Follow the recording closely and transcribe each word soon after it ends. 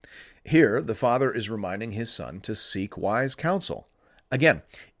Here, the father is reminding his son to seek wise counsel. Again,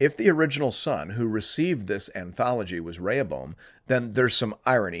 if the original son who received this anthology was Rehoboam, then there's some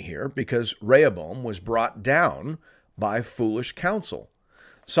irony here because Rehoboam was brought down by foolish counsel.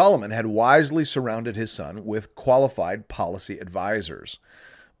 Solomon had wisely surrounded his son with qualified policy advisors.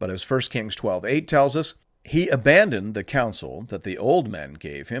 But as 1 Kings 12:8 tells us, he abandoned the counsel that the old men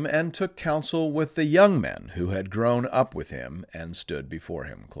gave him and took counsel with the young men who had grown up with him and stood before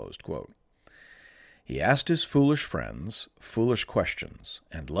him. Closed quote. He asked his foolish friends foolish questions,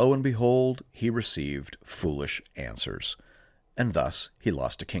 and lo and behold, he received foolish answers. And thus he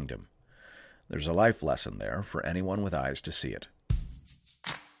lost a kingdom. There's a life lesson there for anyone with eyes to see it.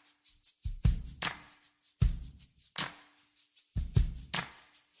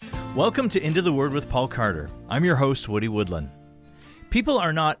 Welcome to Into the Word with Paul Carter. I'm your host, Woody Woodland. People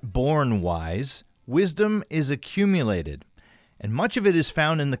are not born wise. Wisdom is accumulated, and much of it is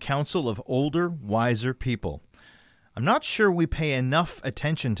found in the counsel of older, wiser people. I'm not sure we pay enough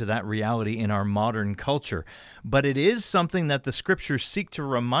attention to that reality in our modern culture, but it is something that the Scriptures seek to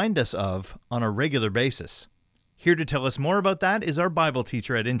remind us of on a regular basis. Here to tell us more about that is our Bible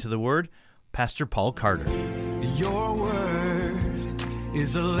teacher at Into the Word, Pastor Paul Carter. Your word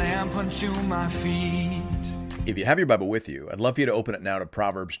is a lamp unto my feet. If you have your Bible with you, I'd love for you to open it now to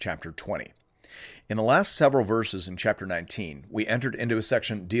Proverbs chapter 20. In the last several verses in chapter 19, we entered into a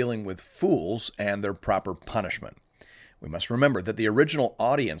section dealing with fools and their proper punishment. We must remember that the original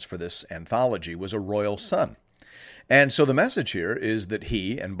audience for this anthology was a royal son. And so the message here is that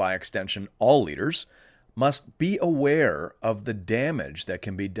he, and by extension all leaders, must be aware of the damage that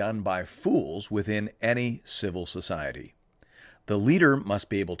can be done by fools within any civil society. The leader must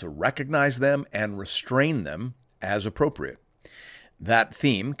be able to recognize them and restrain them as appropriate. That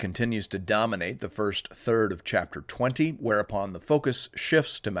theme continues to dominate the first third of chapter 20, whereupon the focus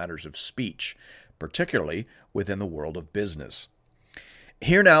shifts to matters of speech, particularly within the world of business.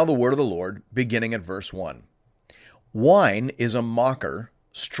 Hear now the word of the Lord, beginning at verse 1. Wine is a mocker,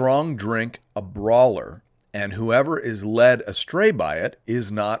 strong drink a brawler, and whoever is led astray by it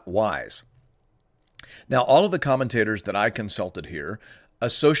is not wise. Now, all of the commentators that I consulted here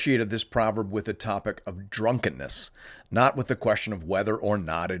associated this proverb with the topic of drunkenness, not with the question of whether or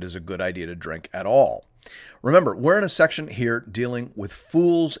not it is a good idea to drink at all. Remember, we're in a section here dealing with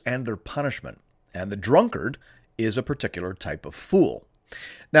fools and their punishment, and the drunkard is a particular type of fool.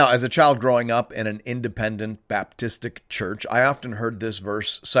 Now, as a child growing up in an independent Baptistic church, I often heard this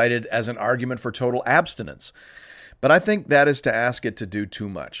verse cited as an argument for total abstinence, but I think that is to ask it to do too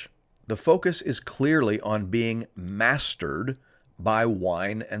much. The focus is clearly on being mastered by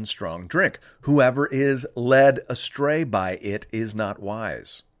wine and strong drink. Whoever is led astray by it is not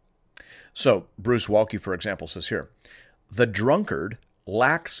wise. So, Bruce Walke, for example, says here, the drunkard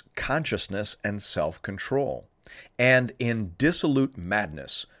lacks consciousness and self-control, and in dissolute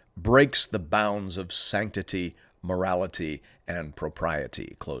madness breaks the bounds of sanctity, morality, and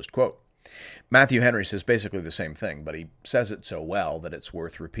propriety. Closed quote. Matthew Henry says basically the same thing, but he says it so well that it's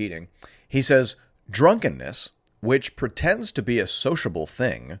worth repeating. He says, drunkenness, which pretends to be a sociable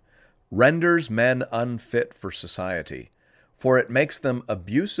thing, renders men unfit for society, for it makes them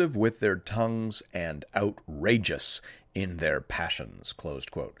abusive with their tongues and outrageous in their passions.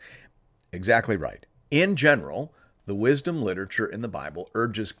 Closed quote. Exactly right. In general, the wisdom literature in the Bible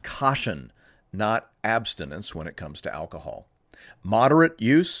urges caution, not abstinence when it comes to alcohol. Moderate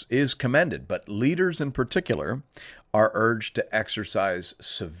use is commended, but leaders in particular are urged to exercise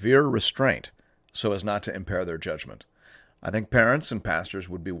severe restraint so as not to impair their judgment. I think parents and pastors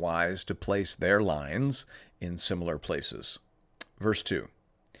would be wise to place their lines in similar places. Verse 2.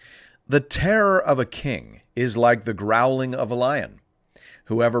 The terror of a king is like the growling of a lion.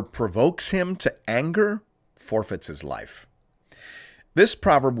 Whoever provokes him to anger forfeits his life. This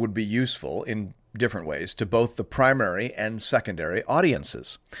proverb would be useful in different ways to both the primary and secondary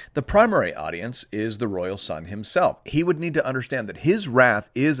audiences. The primary audience is the royal son himself. He would need to understand that his wrath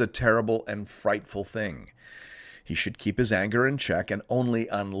is a terrible and frightful thing. He should keep his anger in check and only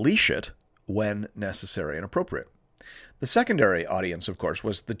unleash it when necessary and appropriate. The secondary audience, of course,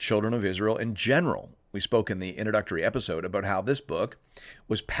 was the children of Israel in general. We spoke in the introductory episode about how this book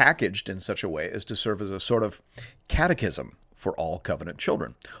was packaged in such a way as to serve as a sort of catechism for all covenant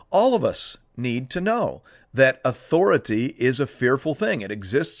children. All of us need to know that authority is a fearful thing. It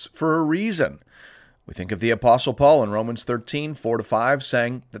exists for a reason. We think of the Apostle Paul in Romans 13, 4-5,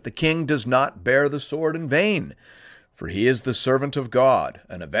 saying that the king does not bear the sword in vain, for he is the servant of God,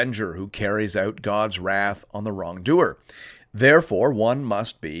 an avenger who carries out God's wrath on the wrongdoer. Therefore, one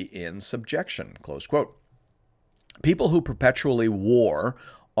must be in subjection. Close quote. People who perpetually war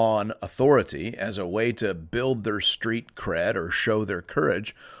on authority as a way to build their street cred or show their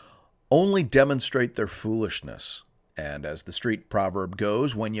courage only demonstrate their foolishness. And as the street proverb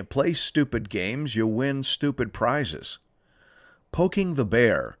goes, when you play stupid games, you win stupid prizes. Poking the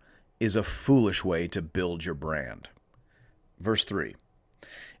bear is a foolish way to build your brand. Verse 3.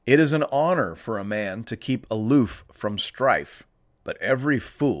 It is an honor for a man to keep aloof from strife, but every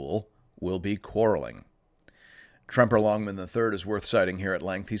fool will be quarreling. Tremper Longman III is worth citing here at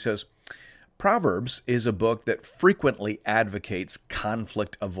length. He says, Proverbs is a book that frequently advocates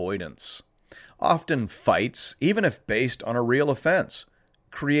conflict avoidance. Often fights, even if based on a real offense,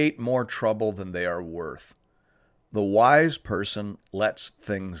 create more trouble than they are worth. The wise person lets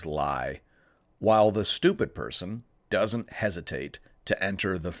things lie, while the stupid person doesn't hesitate to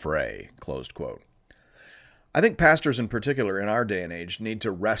enter the fray. Closed quote. I think pastors in particular in our day and age need to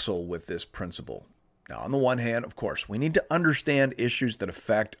wrestle with this principle. Now, on the one hand, of course, we need to understand issues that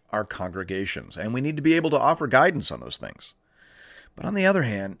affect our congregations, and we need to be able to offer guidance on those things. But on the other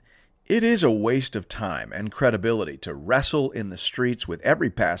hand, it is a waste of time and credibility to wrestle in the streets with every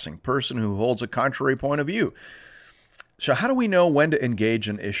passing person who holds a contrary point of view. So how do we know when to engage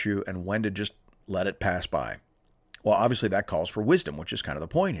an issue and when to just let it pass by? Well, obviously that calls for wisdom, which is kind of the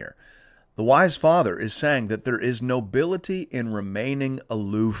point here. The wise father is saying that there is nobility in remaining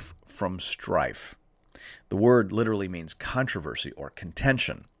aloof from strife. The word literally means controversy or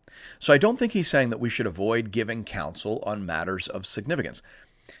contention. So I don't think he's saying that we should avoid giving counsel on matters of significance.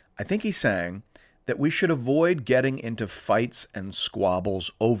 I think he's saying that we should avoid getting into fights and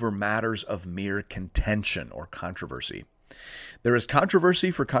squabbles over matters of mere contention or controversy. There is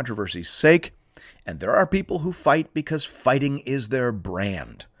controversy for controversy's sake, and there are people who fight because fighting is their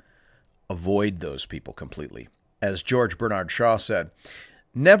brand. Avoid those people completely. As George Bernard Shaw said,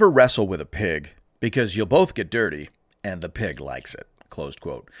 never wrestle with a pig because you'll both get dirty and the pig likes it. Closed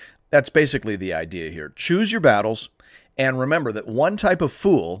quote. That's basically the idea here. Choose your battles and remember that one type of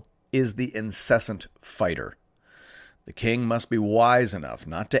fool is the incessant fighter. The king must be wise enough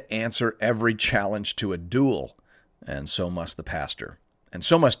not to answer every challenge to a duel, and so must the pastor. And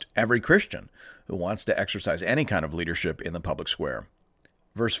so must every Christian who wants to exercise any kind of leadership in the public square.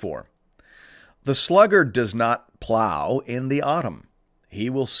 Verse 4. The sluggard does not plow in the autumn. He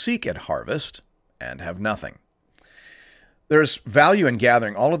will seek at harvest and have nothing. There's value in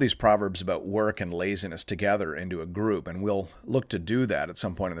gathering all of these proverbs about work and laziness together into a group, and we'll look to do that at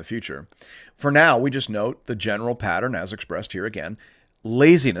some point in the future. For now, we just note the general pattern as expressed here again.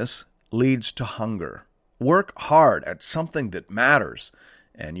 Laziness leads to hunger. Work hard at something that matters,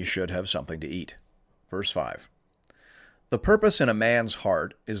 and you should have something to eat. Verse 5. The purpose in a man's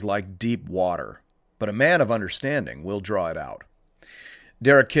heart is like deep water, but a man of understanding will draw it out.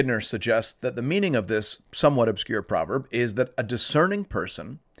 Derek Kidner suggests that the meaning of this somewhat obscure proverb is that a discerning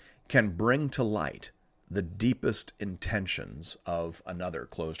person can bring to light the deepest intentions of another,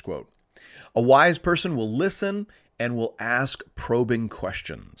 closed quote. A wise person will listen and will ask probing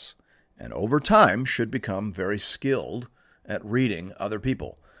questions, and over time should become very skilled at reading other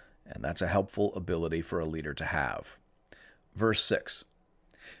people, and that's a helpful ability for a leader to have. Verse 6.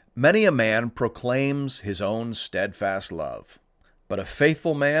 Many a man proclaims his own steadfast love, but a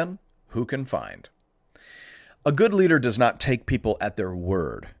faithful man who can find? A good leader does not take people at their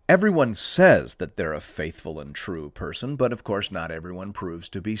word. Everyone says that they're a faithful and true person, but of course not everyone proves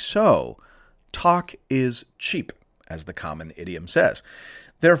to be so. Talk is cheap, as the common idiom says.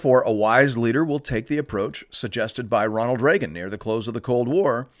 Therefore, a wise leader will take the approach suggested by Ronald Reagan near the close of the Cold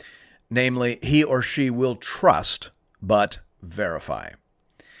War, namely, he or she will trust but verify.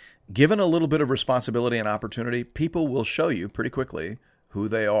 Given a little bit of responsibility and opportunity, people will show you pretty quickly who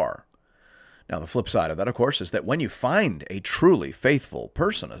they are. Now, the flip side of that, of course, is that when you find a truly faithful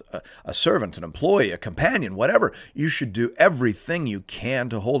person, a servant, an employee, a companion, whatever, you should do everything you can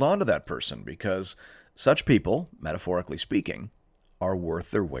to hold on to that person, because such people, metaphorically speaking, are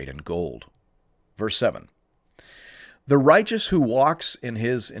worth their weight in gold. Verse 7. The righteous who walks in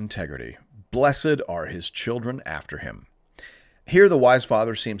his integrity, blessed are his children after him. Here the wise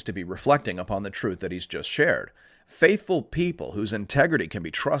father seems to be reflecting upon the truth that he's just shared. Faithful people whose integrity can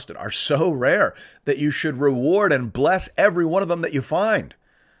be trusted are so rare that you should reward and bless every one of them that you find.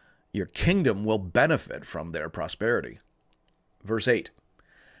 Your kingdom will benefit from their prosperity. Verse 8.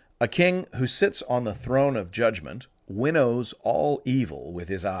 A king who sits on the throne of judgment winnows all evil with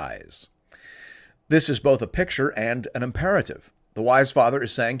his eyes. This is both a picture and an imperative. The wise father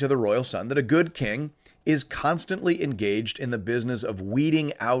is saying to the royal son that a good king is constantly engaged in the business of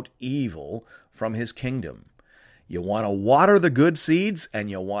weeding out evil from his kingdom. You want to water the good seeds and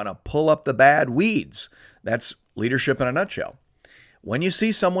you want to pull up the bad weeds. That's leadership in a nutshell. When you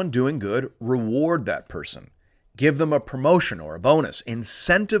see someone doing good, reward that person. Give them a promotion or a bonus.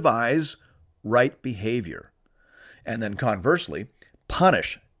 Incentivize right behavior. And then conversely,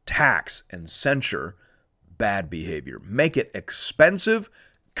 punish, tax, and censure bad behavior. Make it expensive,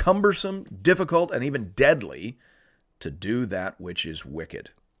 cumbersome, difficult, and even deadly to do that which is wicked.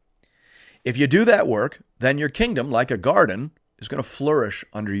 If you do that work, then your kingdom, like a garden, is going to flourish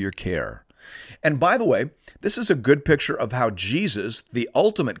under your care. And by the way, this is a good picture of how Jesus, the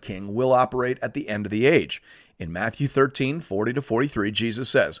ultimate king, will operate at the end of the age. In Matthew 13:40-43, Jesus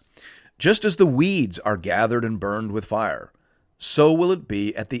says, "Just as the weeds are gathered and burned with fire, so will it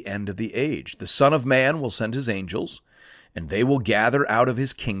be at the end of the age. The Son of Man will send his angels, and they will gather out of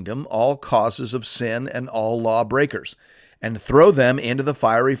his kingdom all causes of sin and all lawbreakers, and throw them into the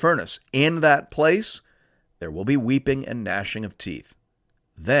fiery furnace. In that place there will be weeping and gnashing of teeth.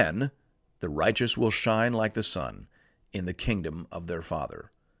 Then the righteous will shine like the sun in the kingdom of their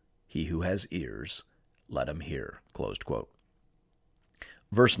Father. He who has ears, let him hear." Closed quote.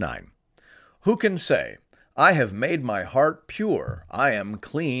 Verse 9. "Who can say, 'I have made my heart pure, I am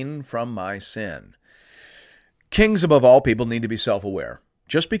clean from my sin'?" Kings above all people need to be self-aware.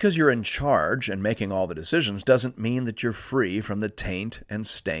 Just because you're in charge and making all the decisions doesn't mean that you're free from the taint and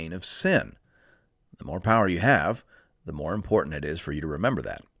stain of sin. The more power you have, the more important it is for you to remember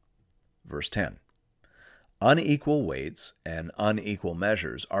that. Verse 10. "Unequal weights and unequal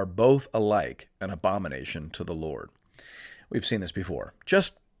measures are both alike an abomination to the Lord." We've seen this before.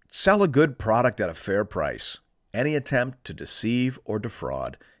 Just sell a good product at a fair price. Any attempt to deceive or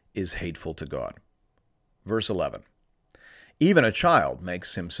defraud is hateful to God. Verse 11. "Even a child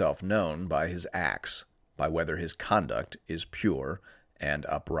makes himself known by his acts, by whether his conduct is pure and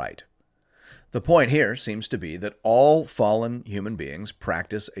upright." The point here seems to be that all fallen human beings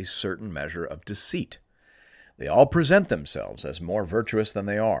practice a certain measure of deceit. They all present themselves as more virtuous than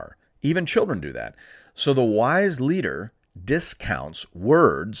they are. Even children do that. So the wise leader discounts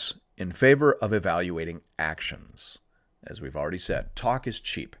words in favor of evaluating actions. As we've already said, talk is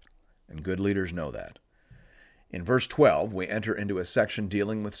cheap, and good leaders know that. In verse 12, we enter into a section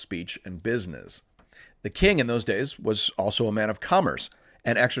dealing with speech and business. The king in those days was also a man of commerce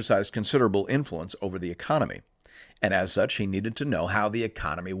and exercised considerable influence over the economy. And as such, he needed to know how the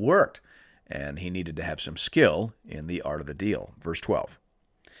economy worked, and he needed to have some skill in the art of the deal. Verse 12.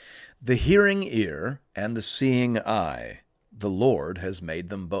 "The hearing ear and the seeing eye, the Lord has made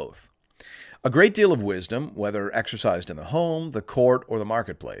them both." A great deal of wisdom, whether exercised in the home, the court, or the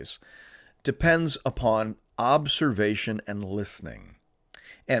marketplace, depends upon observation and listening.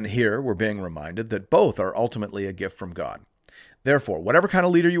 And here we're being reminded that both are ultimately a gift from God. Therefore, whatever kind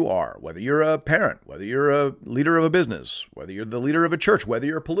of leader you are, whether you're a parent, whether you're a leader of a business, whether you're the leader of a church, whether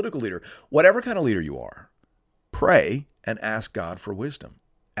you're a political leader, whatever kind of leader you are, pray and ask God for wisdom.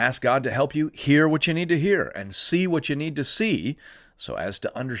 Ask God to help you hear what you need to hear and see what you need to see so as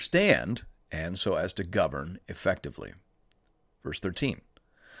to understand and so as to govern effectively. Verse 13.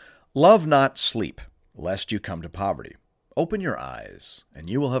 "Love not sleep, lest you come to poverty. Open your eyes,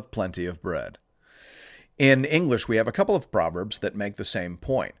 and you will have plenty of bread." In English, we have a couple of proverbs that make the same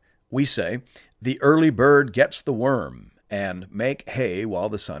point. We say, "The early bird gets the worm," and "make hay while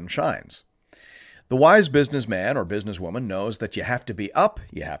the sun shines." The wise businessman or businesswoman knows that you have to be up,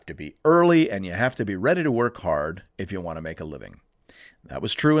 you have to be early, and you have to be ready to work hard if you want to make a living. That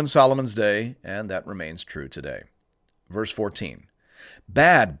was true in Solomon's day, and that remains true today. Verse 14.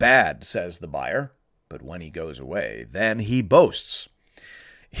 "Bad, bad, says the buyer, but when he goes away, then he boasts."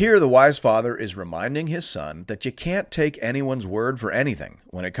 Here the wise father is reminding his son that you can't take anyone's word for anything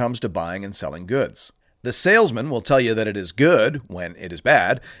when it comes to buying and selling goods. The salesman will tell you that it is good when it is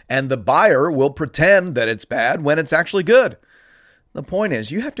bad, and the buyer will pretend that it's bad when it's actually good. The point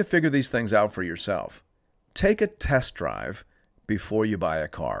is, you have to figure these things out for yourself. Take a test drive before you buy a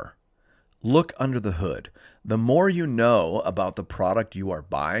car. Look under the hood. The more you know about the product you are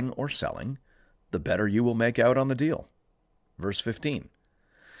buying or selling, the better you will make out on the deal. Verse 15.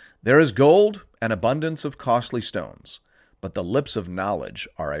 "There is gold and abundance of costly stones, but the lips of knowledge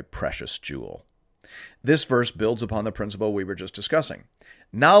are a precious jewel." This verse builds upon the principle we were just discussing.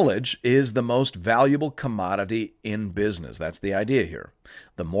 Knowledge is the most valuable commodity in business. That's the idea here.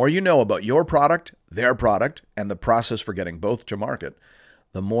 The more you know about your product, their product, and the process for getting both to market,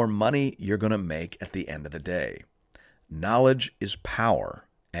 the more money you're going to make at the end of the day. Knowledge is power,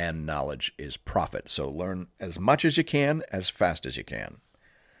 and knowledge is profit. So learn as much as you can, as fast as you can.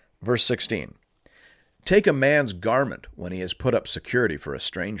 Verse 16. "Take a man's garment when he has put up security for a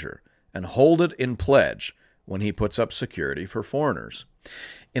stranger, and hold it in pledge when he puts up security for foreigners.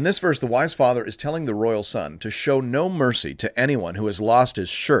 In this verse, the wise father is telling the royal son to show no mercy to anyone who has lost his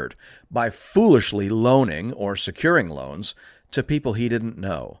shirt by foolishly loaning or securing loans to people he didn't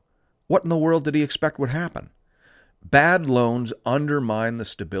know. What in the world did he expect would happen? Bad loans undermine the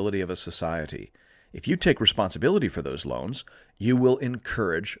stability of a society. If you take responsibility for those loans, you will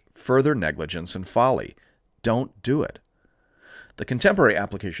encourage further negligence and folly. Don't do it. The contemporary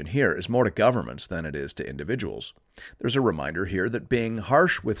application here is more to governments than it is to individuals. There's a reminder here that being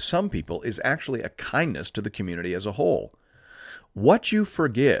harsh with some people is actually a kindness to the community as a whole. What you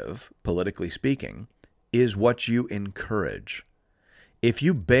forgive, politically speaking, is what you encourage. If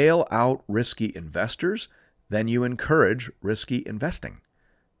you bail out risky investors, then you encourage risky investing.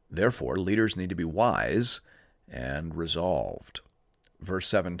 Therefore, leaders need to be wise and resolved. Verse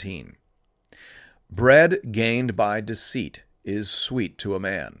 17. Bread gained by deceit is sweet to a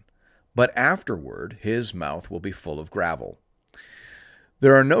man, but afterward his mouth will be full of gravel.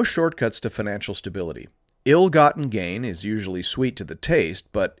 There are no shortcuts to financial stability. Ill-gotten gain is usually sweet to the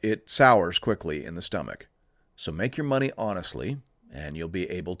taste, but it sours quickly in the stomach. So make your money honestly, and you'll be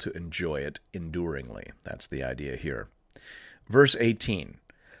able to enjoy it enduringly. That's the idea here. Verse 18.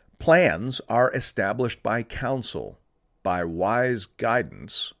 Plans are established by counsel. By wise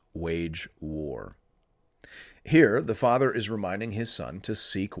guidance, wage war. Here, the father is reminding his son to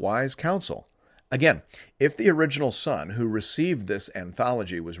seek wise counsel. Again, if the original son who received this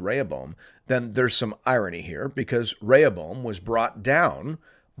anthology was Rehoboam, then there's some irony here because Rehoboam was brought down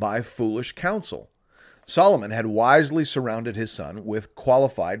by foolish counsel. Solomon had wisely surrounded his son with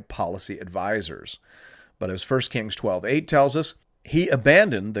qualified policy advisors. But as 1 Kings 12:8 tells us, he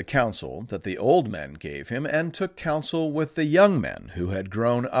abandoned the counsel that the old men gave him and took counsel with the young men who had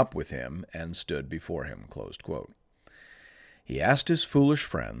grown up with him and stood before him. Closed quote. He asked his foolish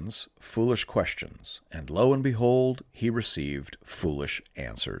friends foolish questions, and lo and behold, he received foolish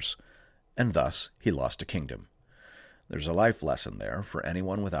answers. And thus he lost a kingdom. There's a life lesson there for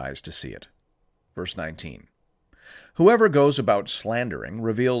anyone with eyes to see it. Verse 19. Whoever goes about slandering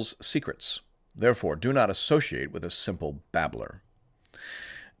reveals secrets. Therefore, do not associate with a simple babbler.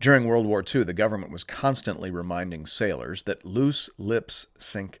 During World War II, the government was constantly reminding sailors that loose lips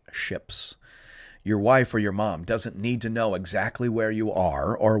sink ships. Your wife or your mom doesn't need to know exactly where you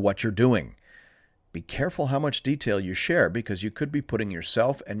are or what you're doing. Be careful how much detail you share because you could be putting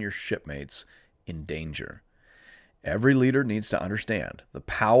yourself and your shipmates in danger. Every leader needs to understand the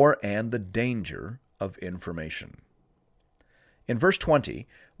power and the danger of information. In verse 20,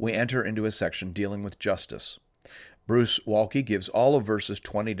 we enter into a section dealing with justice. Bruce Walke gives all of verses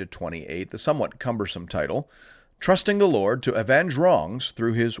 20 to 28 the somewhat cumbersome title, Trusting the Lord to Avenge Wrongs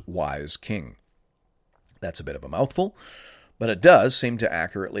Through His Wise King. That's a bit of a mouthful, but it does seem to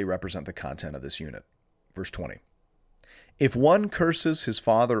accurately represent the content of this unit. Verse 20. If one curses his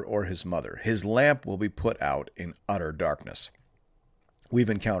father or his mother, his lamp will be put out in utter darkness. We've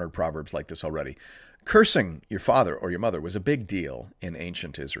encountered proverbs like this already. Cursing your father or your mother was a big deal in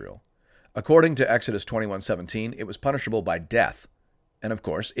ancient Israel. According to Exodus 21:17, it was punishable by death. And of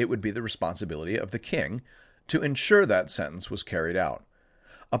course, it would be the responsibility of the king to ensure that sentence was carried out.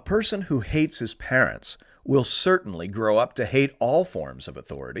 A person who hates his parents will certainly grow up to hate all forms of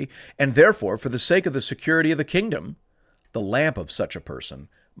authority, and therefore, for the sake of the security of the kingdom, the lamp of such a person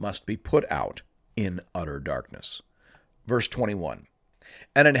must be put out in utter darkness. Verse 21.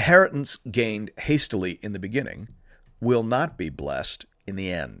 An inheritance gained hastily in the beginning will not be blessed in the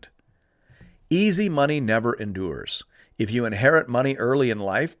end. Easy money never endures. If you inherit money early in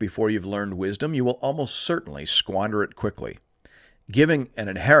life before you've learned wisdom, you will almost certainly squander it quickly. Giving an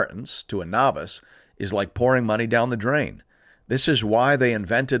inheritance to a novice is like pouring money down the drain. This is why they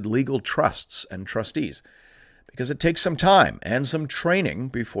invented legal trusts and trustees, because it takes some time and some training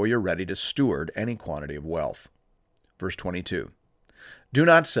before you're ready to steward any quantity of wealth. Verse 22. Do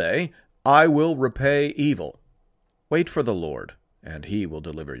not say, I will repay evil. Wait for the Lord, and he will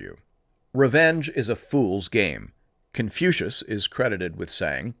deliver you. Revenge is a fool's game. Confucius is credited with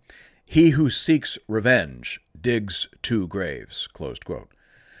saying, he who seeks revenge digs two graves. Closed quote.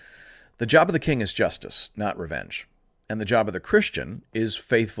 The job of the king is justice, not revenge. And the job of the Christian is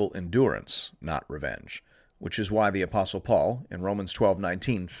faithful endurance, not revenge. Which is why the Apostle Paul, in Romans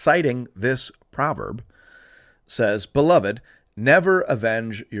 12:19, citing this proverb, says, Beloved, never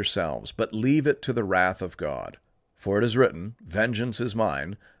avenge yourselves, but leave it to the wrath of God. For it is written, Vengeance is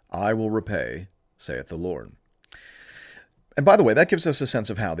mine, I will repay, saith the Lord. And by the way, that gives us a sense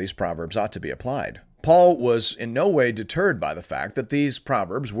of how these proverbs ought to be applied. Paul was in no way deterred by the fact that these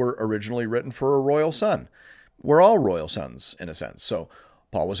proverbs were originally written for a royal son. We're all royal sons, in a sense. So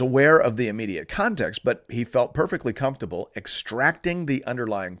Paul was aware of the immediate context, but he felt perfectly comfortable extracting the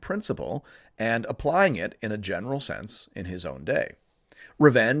underlying principle and applying it in a general sense in his own day.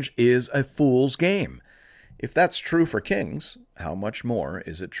 Revenge is a fool's game. If that's true for kings, how much more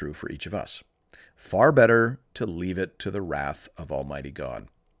is it true for each of us? Far better to leave it to the wrath of Almighty God.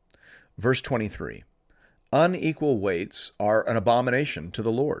 Verse 23, unequal weights are an abomination to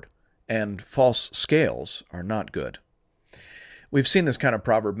the Lord, and false scales are not good. We've seen this kind of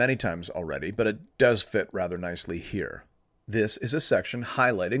proverb many times already, but it does fit rather nicely here. This is a section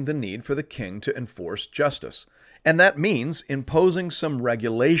highlighting the need for the king to enforce justice, and that means imposing some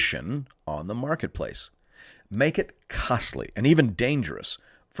regulation on the marketplace. Make it costly and even dangerous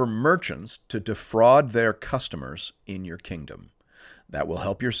for merchants to defraud their customers in your kingdom. That will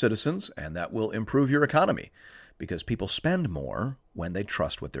help your citizens, and that will improve your economy, because people spend more when they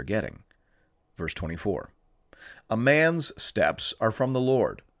trust what they're getting. Verse 24, a man's steps are from the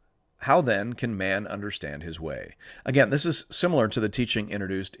Lord. How then can man understand his way? Again, this is similar to the teaching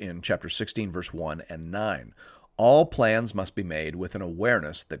introduced in chapter 16, verse 1 and 9. All plans must be made with an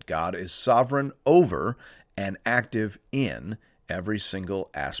awareness that God is sovereign over and active in every single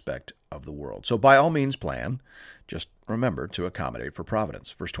aspect of the world. So by all means plan, just remember to accommodate for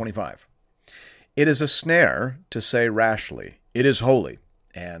providence. Verse 25, it is a snare to say rashly, it is holy,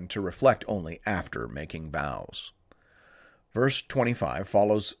 and to reflect only after making vows. Verse 25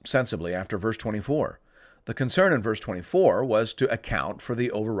 follows sensibly after verse 24. The concern in verse 24 was to account for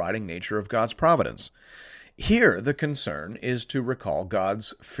the overriding nature of God's providence. Here, the concern is to recall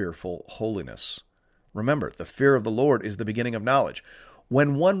God's fearful holiness. Remember, the fear of the Lord is the beginning of knowledge.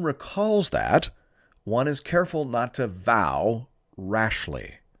 When one recalls that, one is careful not to vow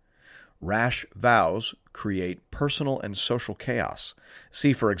rashly. Rash vows create personal and social chaos.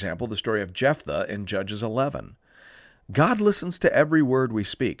 See, for example, the story of Jephthah in Judges 11. God listens to every word we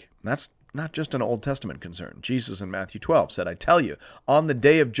speak. That's not just an Old Testament concern. Jesus in Matthew 12 said, I tell you, on the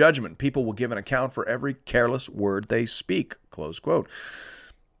day of judgment, people will give an account for every careless word they speak. Close quote.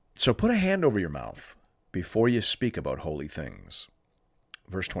 So put a hand over your mouth before you speak about holy things.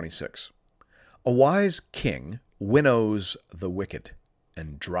 Verse 26. A wise king winnows the wicked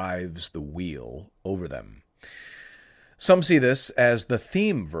and drives the wheel over them. Some see this as the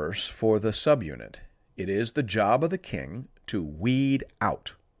theme verse for the subunit. It is the job of the king to weed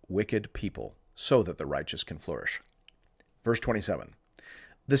out wicked people so that the righteous can flourish. Verse 27.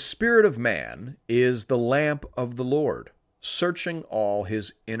 The spirit of man is the lamp of the Lord, searching all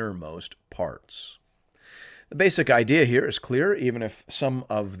his innermost parts. The basic idea here is clear, even if some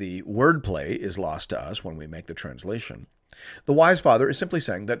of the wordplay is lost to us when we make the translation. The wise father is simply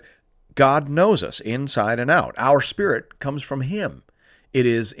saying that God knows us inside and out. Our spirit comes from him. It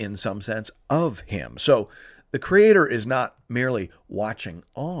is, in some sense, of him. So the Creator is not merely watching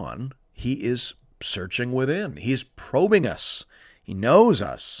on. He is searching within. He's probing us. He knows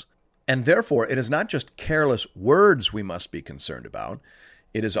us. And therefore, it is not just careless words we must be concerned about.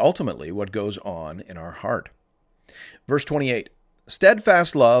 It is ultimately what goes on in our heart. Verse 28,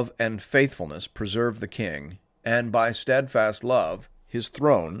 steadfast love and faithfulness preserve the king, and by steadfast love his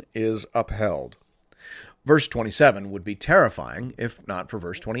throne is upheld. Verse 27 would be terrifying if not for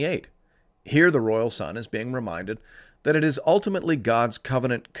verse 28. Here the royal son is being reminded that it is ultimately God's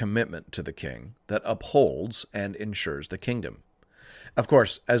covenant commitment to the king that upholds and ensures the kingdom. Of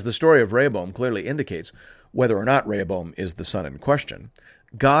course, as the story of Rehoboam clearly indicates, whether or not Rehoboam is the son in question,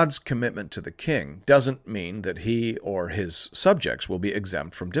 God's commitment to the king doesn't mean that he or his subjects will be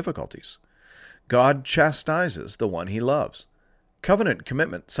exempt from difficulties. God chastises the one he loves. Covenant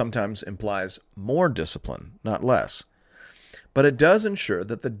commitment sometimes implies more discipline, not less. But it does ensure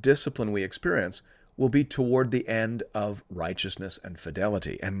that the discipline we experience will be toward the end of righteousness and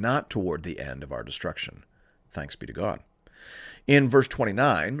fidelity, and not toward the end of our destruction. Thanks be to God. In verse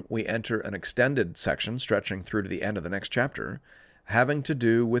 29, we enter an extended section stretching through to the end of the next chapter, having to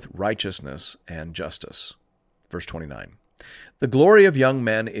do with righteousness and justice. Verse 29, the glory of young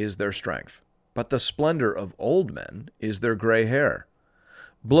men is their strength, but the splendor of old men is their gray hair.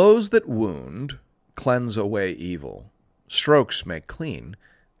 Blows that wound cleanse away evil. Strokes make clean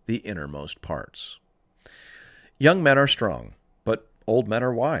the innermost parts. Young men are strong, but old men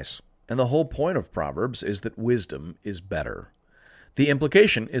are wise. And the whole point of Proverbs is that wisdom is better. The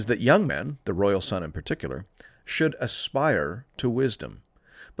implication is that young men, the royal son in particular, should aspire to wisdom.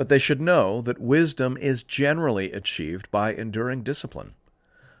 But they should know that wisdom is generally achieved by enduring discipline.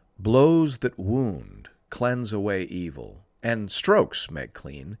 Blows that wound cleanse away evil, and strokes make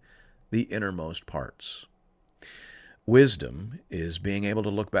clean the innermost parts. Wisdom is being able to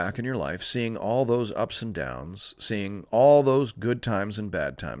look back in your life, seeing all those ups and downs, seeing all those good times and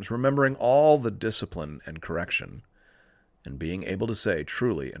bad times, remembering all the discipline and correction, and being able to say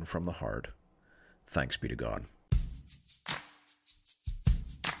truly and from the heart, thanks be to God.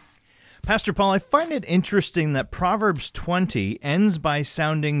 Pastor Paul, I find it interesting that Proverbs 20 ends by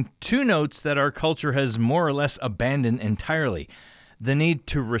sounding two notes that our culture has more or less abandoned entirely: the need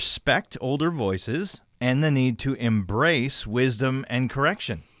to respect older voices and the need to embrace wisdom and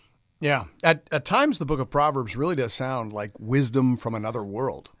correction. Yeah. At times, the book of Proverbs really does sound like wisdom from another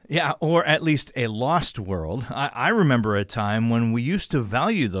world. Yeah, or at least a lost world. I remember a time when we used to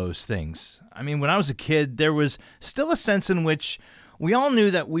value those things. I mean, when I was a kid, there was still a sense in which we all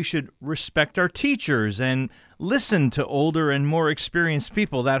knew that we should respect our teachers and listen to older and more experienced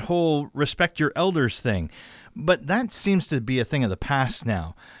people, that whole respect your elders thing. But that seems to be a thing of the past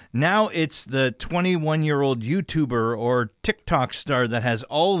now. Now it's the 21-year-old YouTuber or TikTok star that has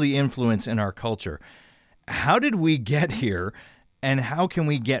all the influence in our culture. How did we get here, and how can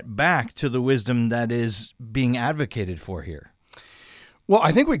we get back to the wisdom that is being advocated for here? Well,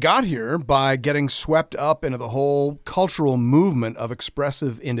 I think we got here by getting swept up into the whole cultural movement of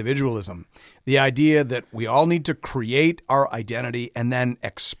expressive individualism. The idea that we all need to create our identity and then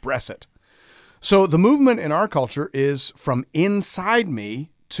express it. So the movement in our culture is from inside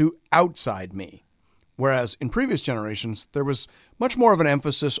me to outside me, whereas in previous generations, there was much more of an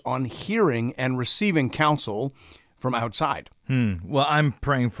emphasis on hearing and receiving counsel from outside. Well, I'm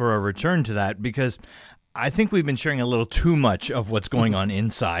praying for a return to that because I think we've been sharing a little too much of what's going on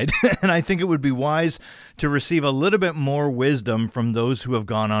inside, and I think it would be wise to receive a little bit more wisdom from those who have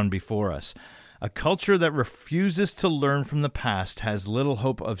gone on before us. A culture that refuses to learn from the past has little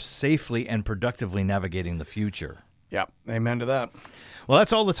hope of safely and productively navigating the future. Yeah, amen to that. Well,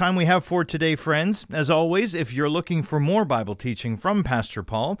 that's all the time we have for today, friends. As always, if you're looking for more Bible teaching from Pastor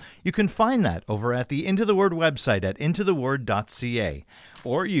Paul, you can find that over at the Into the Word website at intotheword.ca.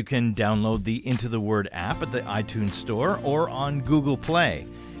 Or you can download the Into the Word app at the iTunes Store or on Google Play.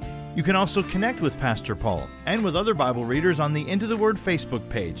 You can also connect with Pastor Paul and with other Bible readers on the Into the Word Facebook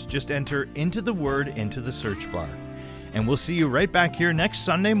page. Just enter Into the Word into the search bar. And we'll see you right back here next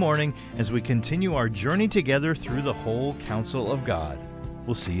Sunday morning as we continue our journey together through the whole counsel of God.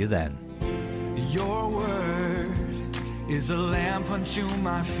 We'll see you then. Your word is a lamp unto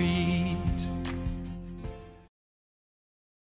my feet